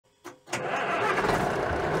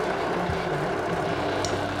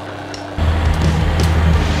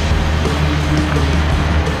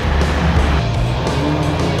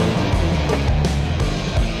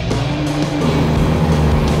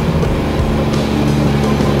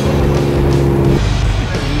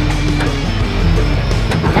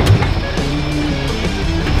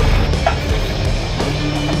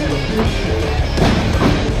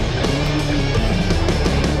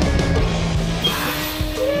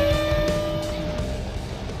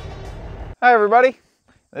Hi everybody,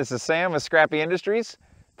 this is Sam with Scrappy Industries.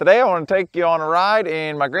 Today I want to take you on a ride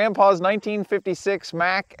in my grandpa's 1956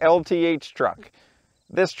 Mack LTH truck.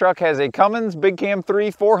 This truck has a Cummins Big Cam 3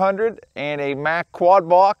 400 and a Mack quad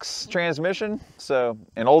box transmission. So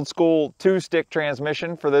an old school 2-stick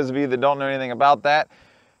transmission for those of you that don't know anything about that.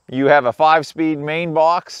 You have a 5-speed main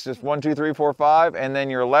box, just 1, 2, 3, 4, 5, and then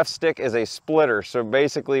your left stick is a splitter. So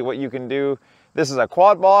basically what you can do, this is a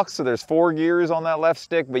quad box, so there's 4 gears on that left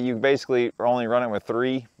stick, but you basically are only running with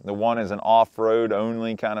 3. The one is an off-road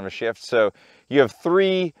only kind of a shift. So you have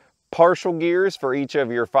 3 partial gears for each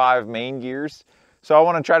of your 5 main gears. So I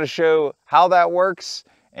want to try to show how that works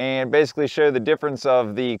and basically show the difference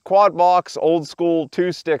of the quad box, old school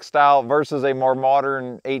 2-stick style versus a more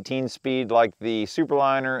modern 18-speed like the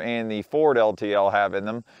Superliner and the Ford LTL have in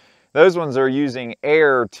them. Those ones are using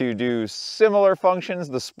air to do similar functions.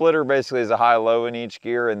 The splitter basically is a high-low in each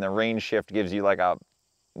gear, and the range shift gives you like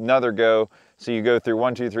another go. So you go through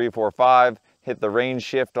 1, 2, 3, 4, 5, hit the range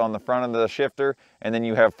shift on the front of the shifter, and then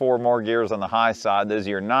you have 4 more gears on the high side. Those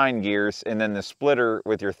are your 9 gears, and then the splitter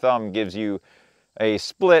with your thumb gives you a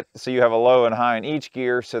split, so you have a low and high in each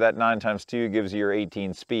gear, so that 9 times 2 gives you your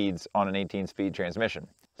 18 speeds on an 18-speed transmission.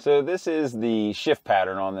 So this is the shift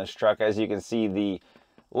pattern on this truck. As you can see, the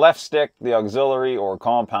left stick, the auxiliary or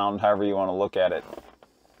compound, however you want to look at it.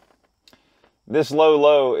 This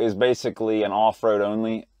low is basically an off-road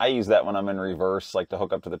only. I use that when I'm in reverse, like to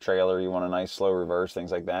hook up to the trailer. You want a nice slow reverse,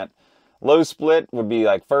 things like that. Low split would be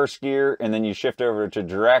like first gear, and then you shift over to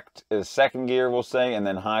direct is second gear, we'll say, and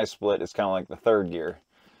then high split is kind of like the third gear.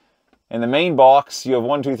 In the main box, you have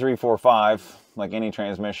 1, 2, 3, 4, 5, like any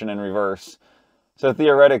transmission in reverse. So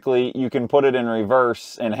theoretically, you can put it in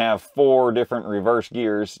reverse and have 4 different reverse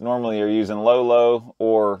gears. Normally you're using low,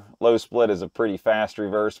 or low split is a pretty fast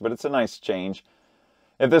reverse, but it's a nice change.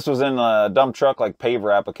 If this was in a dump truck like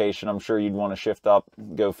paver application, I'm sure you'd want to shift up,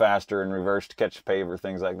 go faster in reverse to catch paver,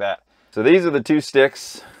 things like that. So these are the 2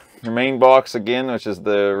 sticks. Your main box again, which is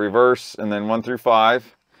the reverse, and then 1 through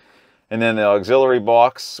 5. And then the auxiliary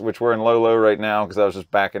box, which we're in low right now because I was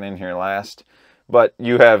just backing in here last. But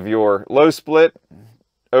you have your low split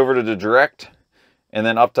over to the direct, and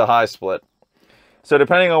then up to high split. So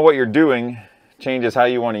depending on what you're doing, changes how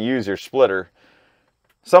you want to use your splitter.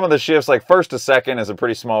 Some of the shifts, like first to second, is a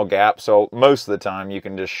pretty small gap. So most of the time you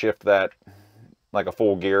can just shift that like a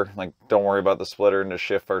full gear. Like don't worry about the splitter and just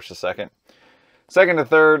shift first to second. Second to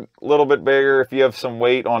third, a little bit bigger. If you have some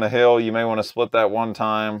weight on a hill, you may want to split that one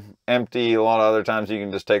time. Empty, a lot of other times you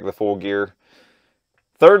can just take the full gear.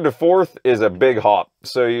 Third to fourth is a big hop.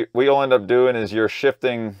 So what you'll end up doing is you're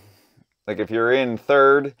shifting, like if you're in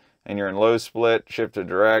third and you're in low split, shift to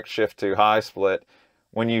direct, shift to high split.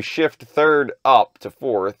 When you shift third up to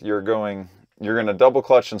fourth, you're going to double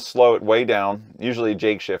clutch and slow it way down, usually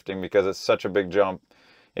jake shifting because it's such a big jump.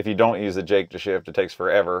 If you don't use the jake to shift, it takes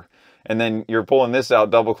forever. And then you're pulling this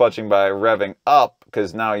out, double clutching by revving up,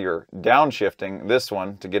 because now you're downshifting this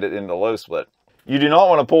one to get it into low split. You do not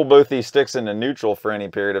want to pull both these sticks into neutral for any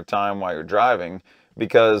period of time while you're driving,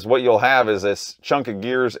 because what you'll have is this chunk of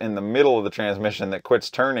gears in the middle of the transmission that quits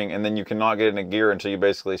turning, and then you cannot get in a gear until you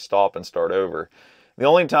basically stop and start over. The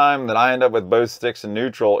only time that I end up with both sticks in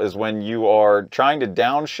neutral is when you are trying to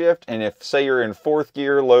downshift, and if, say, you're in 4th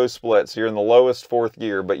gear, low split, so you're in the lowest 4th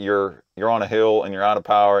gear, but you're on a hill and you're out of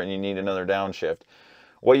power and you need another downshift.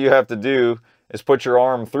 What you have to do is put your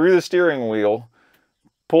arm through the steering wheel,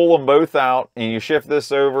 pull them both out, and you shift this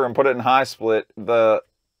over and put it in high split.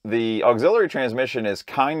 The auxiliary transmission is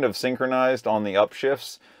kind of synchronized on the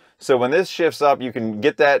upshifts. So when this shifts up, you can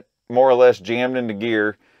get that more or less jammed into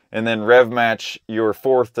gear, and then rev match your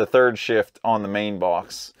 4th to 3rd shift on the main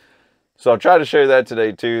box. So I'll try to show you that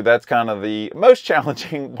today too. That's kind of the most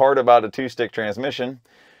challenging part about a 2-stick transmission.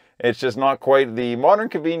 It's just not quite the modern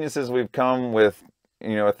conveniences we've come with,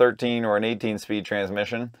 you know, a 13 or an 18-speed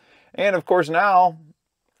transmission. And of course now,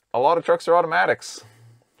 a lot of trucks are automatics.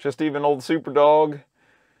 Just even old Superdog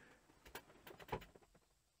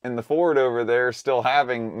and the Ford over there still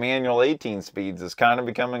having manual 18 speeds is kind of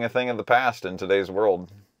becoming a thing of the past in today's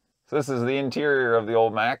world. So this is the interior of the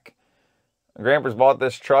old Mack. Grandpa's bought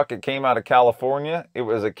this truck. It came out of California. It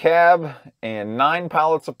was a cab and 9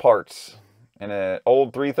 pallets of parts and an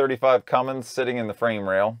old 335 Cummins sitting in the frame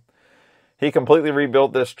rail. He completely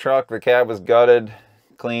rebuilt this truck. The cab was gutted,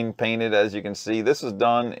 clean, painted, as you can see. This was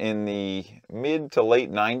done in the mid to late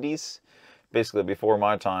 90s, basically before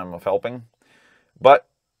my time of helping. But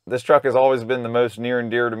this truck has always been the most near and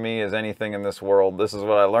dear to me as anything in this world. This is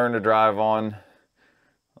what I learned to drive on.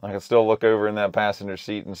 I can still look over in that passenger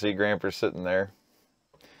seat and see Grandpa sitting there.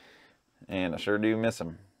 And I sure do miss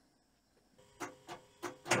him.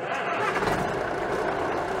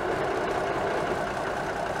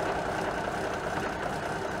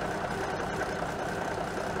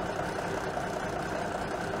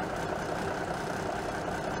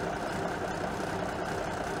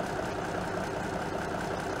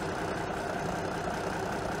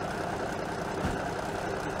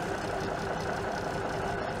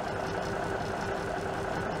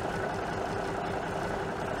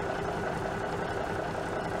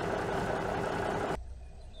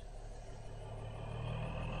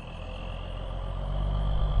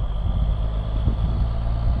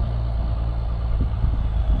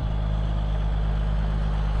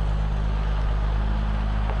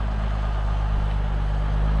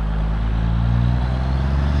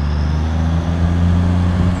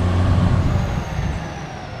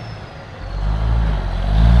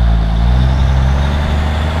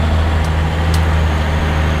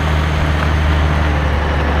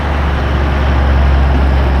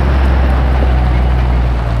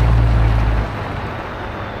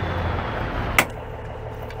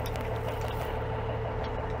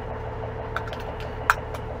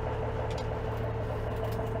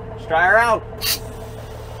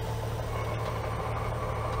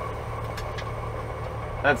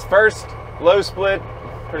 That's first low split,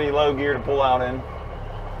 pretty low gear to pull out in.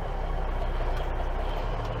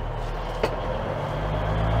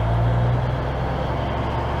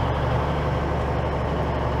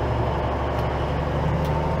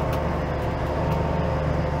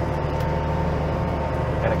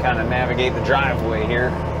 Gotta kind of navigate the driveway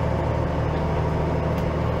here.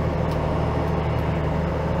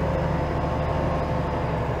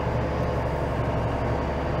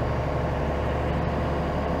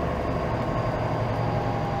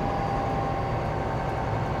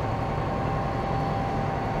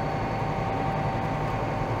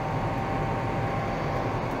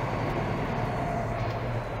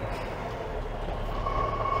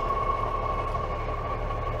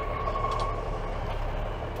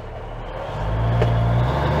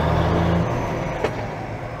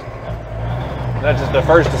 That's just the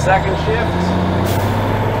first to second shift.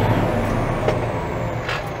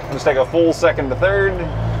 Let's take a full second to third.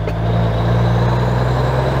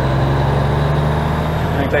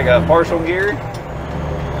 Then take a partial gear.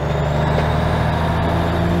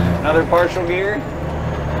 Another partial gear.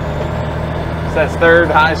 So that's third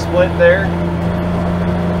high split there.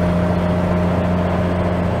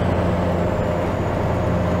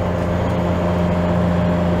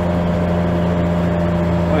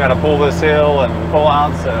 Got to pull this hill and pull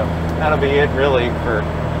out, so that'll be it really for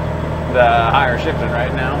the higher shifting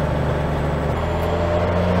right now.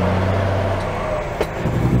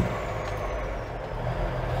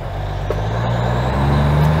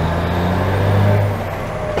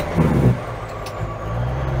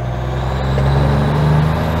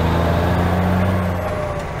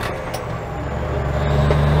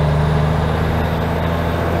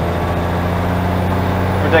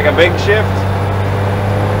 We'll take a big shift.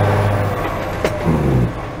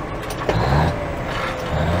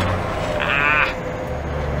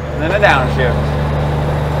 Then a downshift,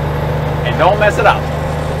 and don't mess it up.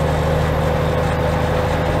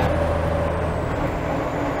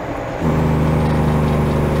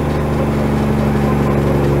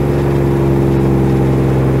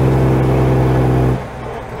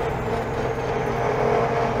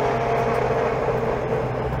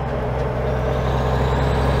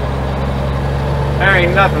 There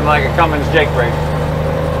ain't nothing like a Cummins Jake brake.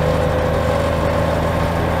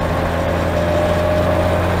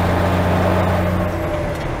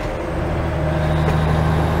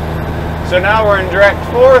 So now we're in direct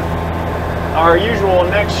fourth. Our usual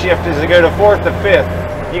next shift is to go to fourth to fifth.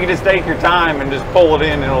 You can just take your time and just pull it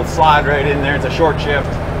in and it'll slide right in there. It's a short shift.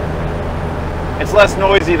 It's less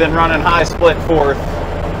noisy than running high split fourth.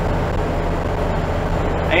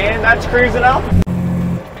 And that's cruising up.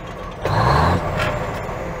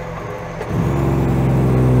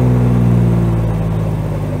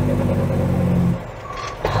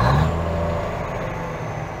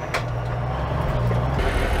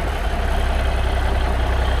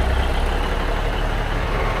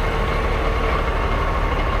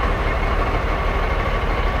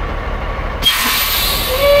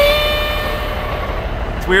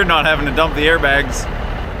 Weird not having to dump the airbags.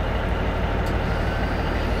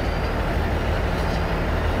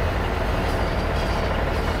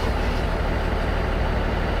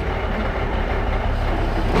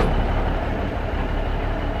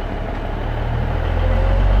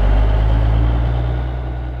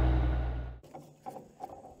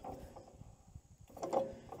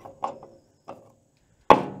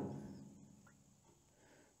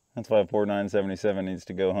 That's why poor 977 needs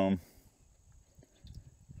to go home.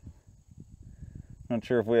 Not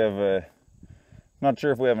sure if we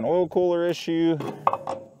have an oil cooler issue.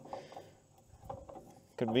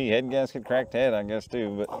 Could be head gasket cracked head, I guess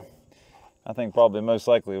too, but I think probably most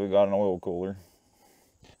likely we got an oil cooler.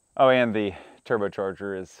 Oh, and the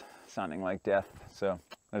turbocharger is sounding like death, so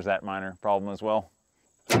there's that minor problem as well.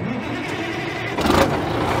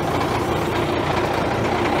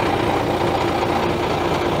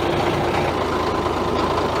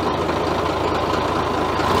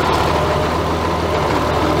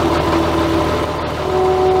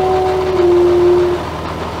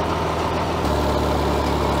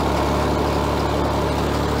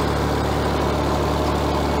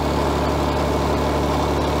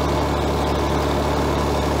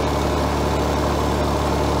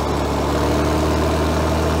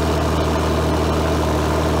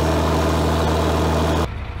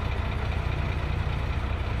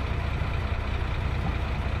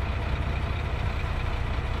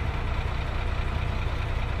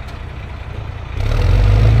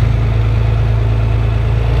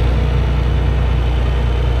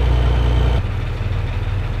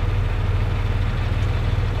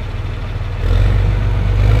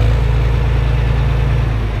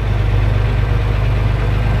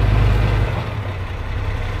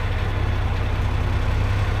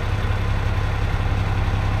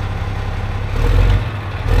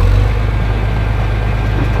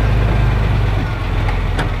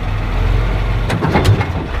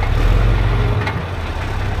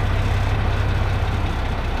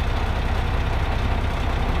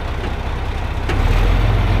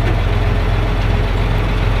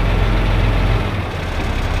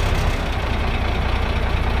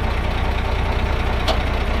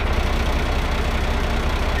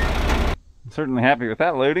 Certainly happy with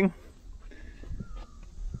that loading.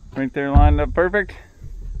 Right there lined up perfect.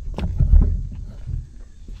 I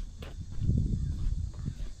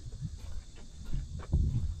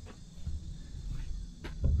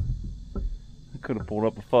could have pulled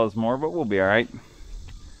up a fuzz more, but we'll be all right.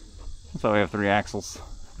 That's why we have 3 axles.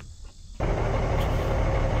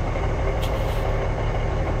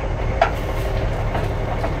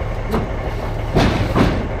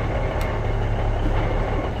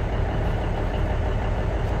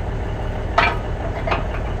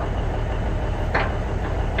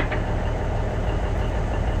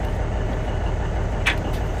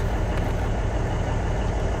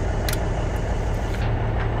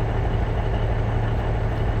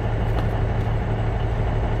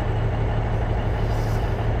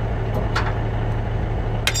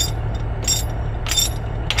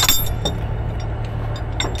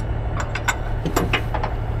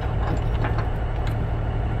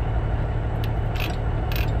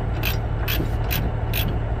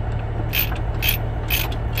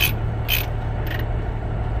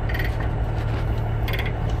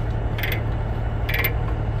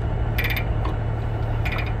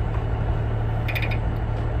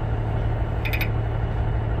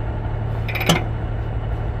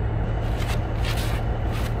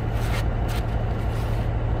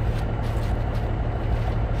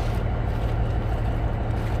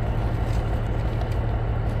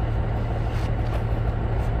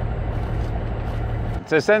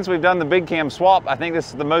 So since we've done the big cam swap, I think this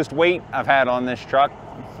is the most weight I've had on this truck.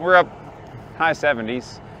 We're up high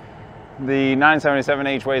 70s. The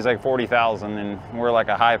 977H weighs like 40,000 and we're like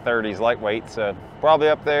a high 30s lightweight. So probably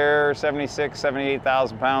up there 76,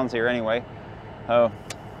 78,000 pounds here anyway. So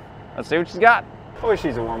let's see what she's got. I wish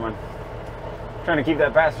she's a warm one. Trying to keep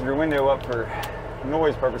that passenger window up for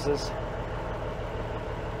noise purposes.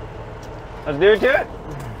 Let's do it to it.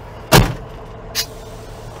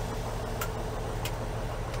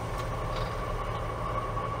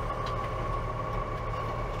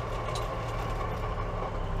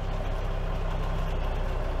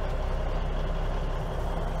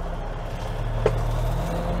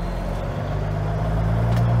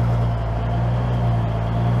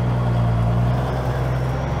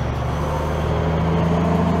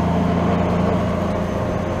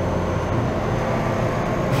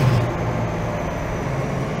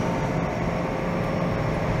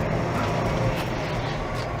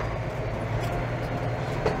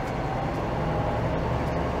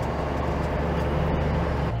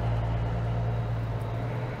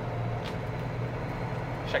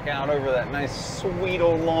 Check out over that nice, sweet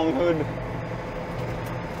old long hood.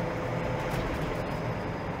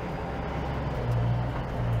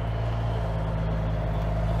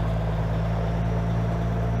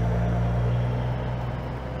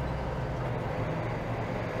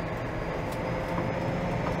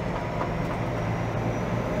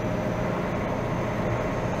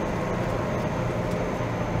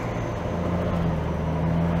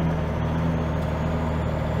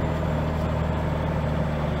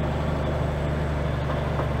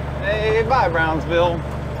 Hey, bye, Brownsville.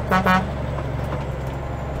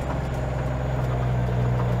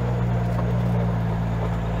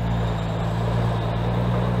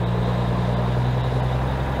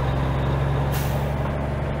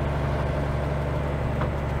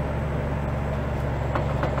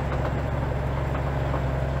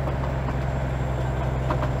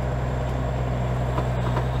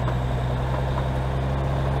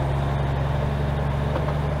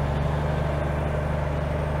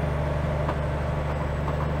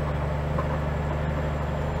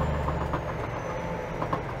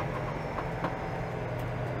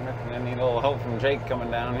 I need a little help from Jake coming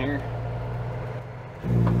down here.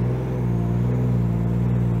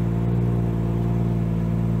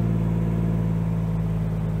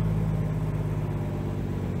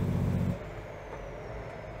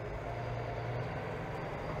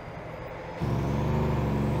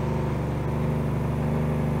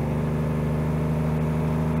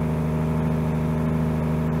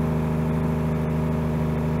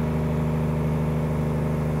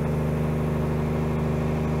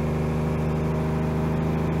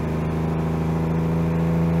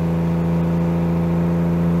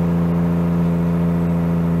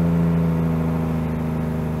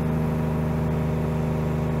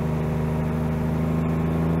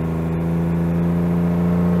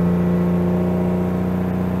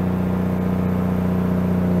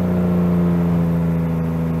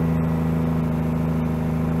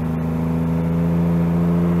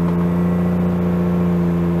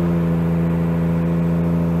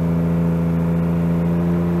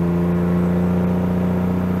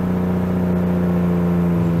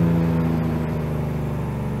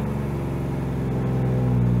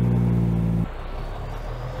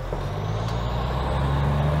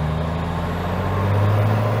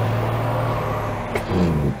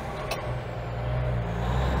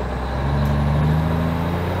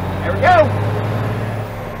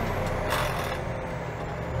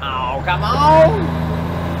 on!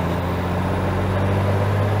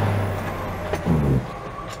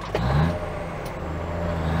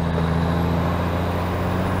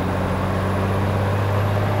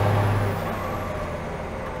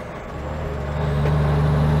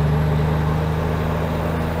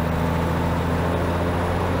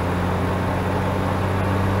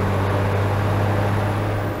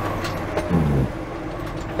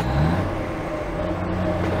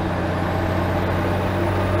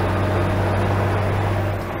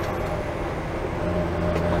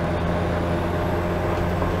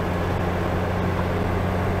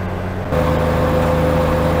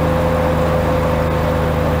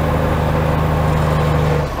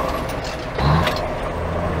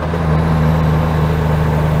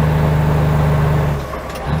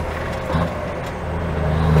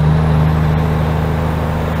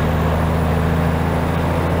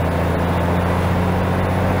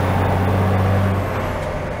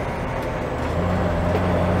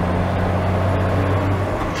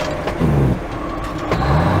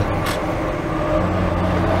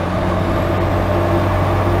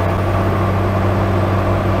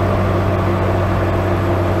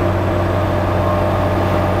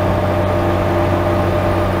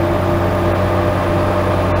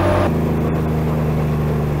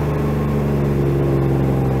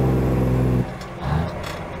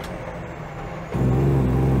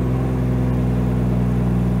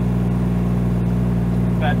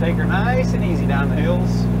 Take her nice and easy down the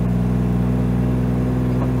hills.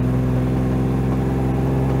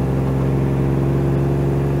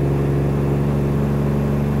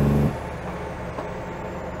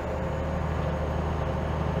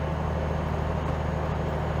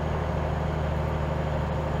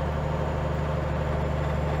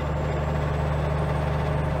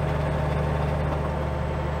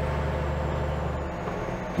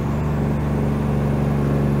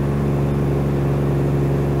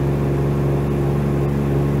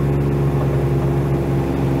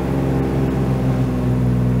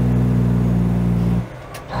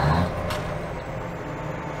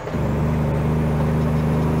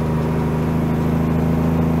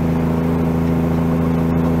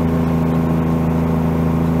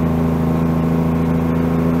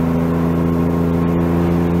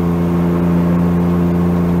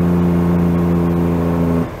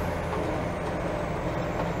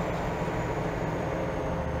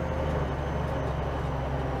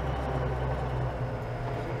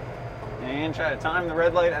 And try to time the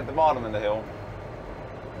red light at the bottom of the hill.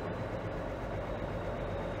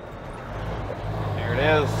 There it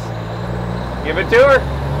is. Give it to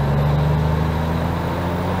her.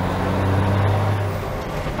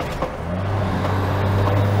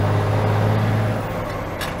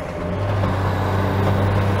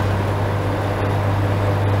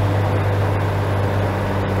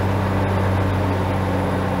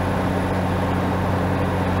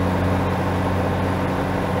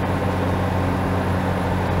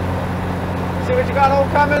 See what you got, old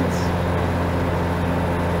Cummins?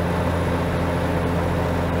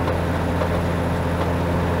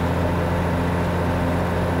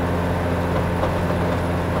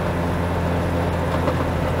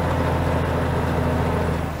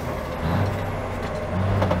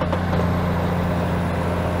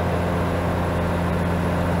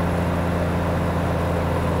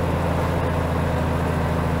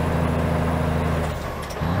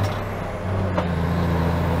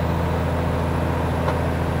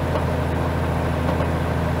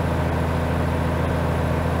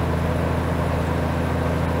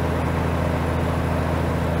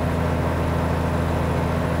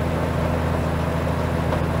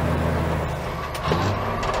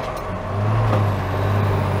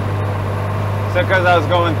 So because I was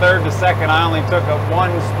going third to second, I only took a one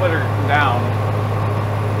splitter down.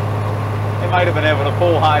 They might have been able to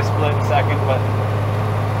pull high split second, but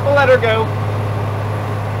we'll let her go.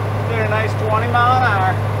 Did a nice 20 mile an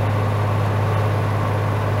hour.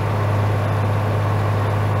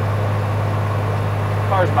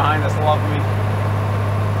 Cars behind us love me.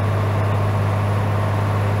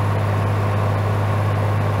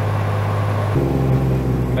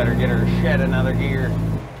 Better get her shed another gear.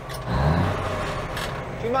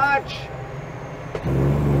 Too much.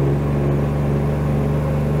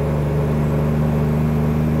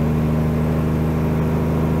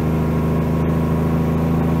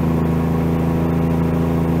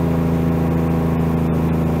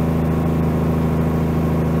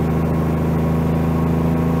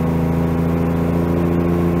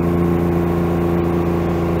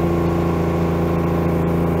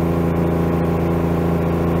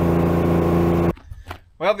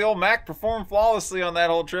 Well, the old Mack performed flawlessly on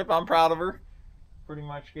that whole trip. I'm proud of her. pretty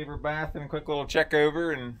much gave her a bath and a quick little check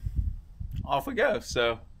over, and off we go.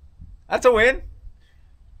 So that's a win.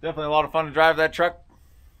 Definitely a lot of fun to drive that truck.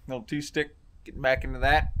 Little 2-stick, getting back into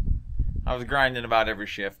that. I was grinding about every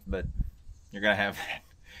shift, but you're going to have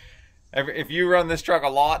that. If you run this truck a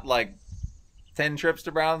lot, like 10 trips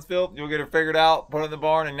to Brownsville, you'll get it figured out, put it in the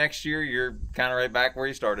barn, and next year you're kind of right back where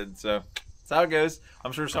you started. So that's how it goes.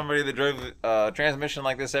 I'm sure somebody that drove a transmission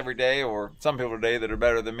like this every day, or some people today that are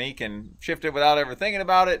better than me, can shift it without ever thinking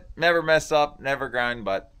about it, never mess up, never grind,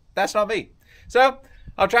 but that's not me. So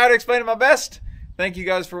I'll try to explain it my best. Thank you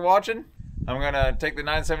guys for watching. I'm going to take the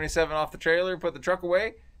 977 off the trailer, put the truck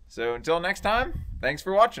away. So until next time, thanks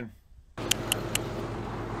for watching.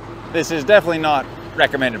 This is definitely not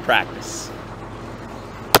recommended practice.